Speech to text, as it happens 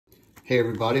Hey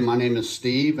everybody, my name is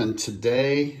Steve, and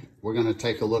today we're going to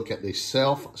take a look at the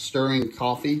self-stirring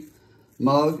coffee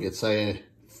mug. It's a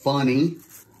funny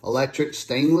electric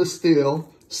stainless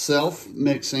steel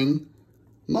self-mixing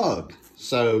mug.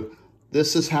 So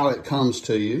this is how it comes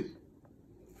to you.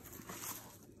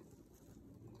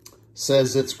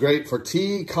 Says it's great for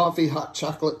tea, coffee, hot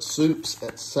chocolate, soups,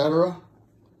 etc.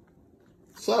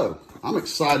 So I'm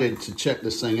excited to check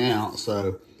this thing out.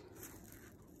 So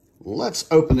let's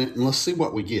open it and let's see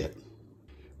what we get.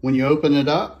 When you open it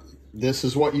up, this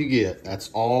is what you get.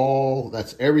 That's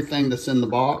everything that's in the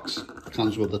box. It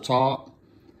comes with the top.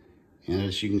 And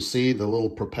as you can see, the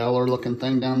little propeller looking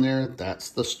thing down there,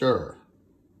 that's the stirrer.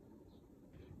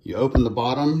 You open the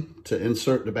bottom to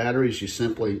insert the batteries. You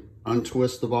simply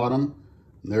untwist the bottom,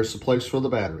 and there's the place for the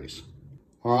batteries.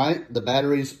 All right, the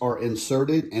batteries are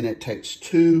inserted, and it takes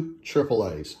 2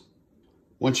 AAAs.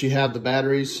 Once you have the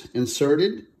batteries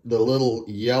inserted, the little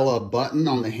yellow button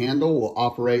on the handle will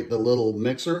operate the little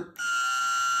mixer.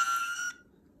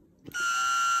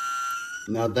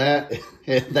 Now that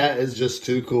is just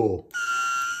too cool.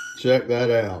 Check that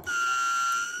out.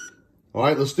 All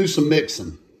right, let's do some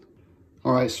mixing.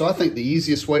 All right, so I think the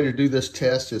easiest way to do this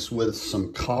test is with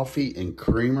some coffee and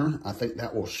creamer. I think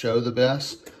that will show the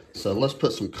best. So let's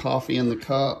put some coffee in the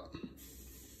cup.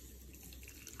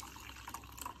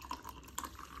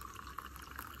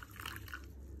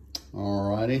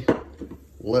 Alrighty,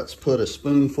 let's put a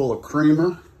spoonful of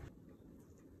creamer.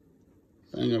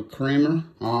 Thing of creamer.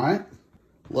 All right,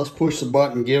 let's push the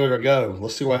button and give it a go.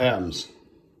 Let's see what happens.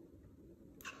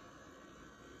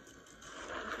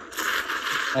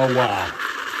 Oh wow.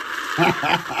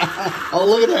 Oh,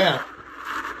 look at that.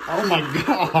 Oh my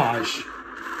gosh.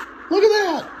 Look at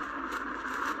that.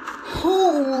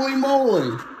 Holy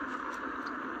moly.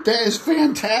 That is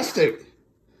fantastic.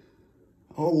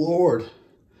 Oh Lord.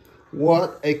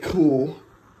 What a cool,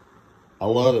 I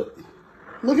love it.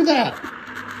 Look at that.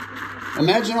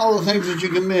 Imagine all the things that you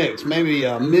can mix. Maybe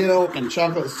milk and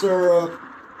chocolate syrup.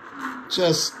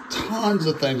 Just tons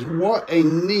of things. What a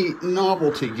neat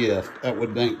novelty gift that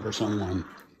would make for someone.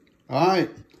 All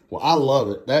right. Well, I love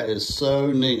it. That is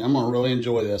so neat. I'm going to really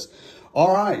enjoy this.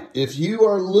 All right. If you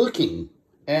are looking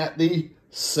at the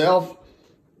self-stirring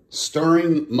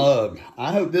mug,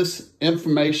 I hope this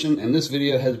information and this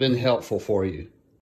video has been helpful for you.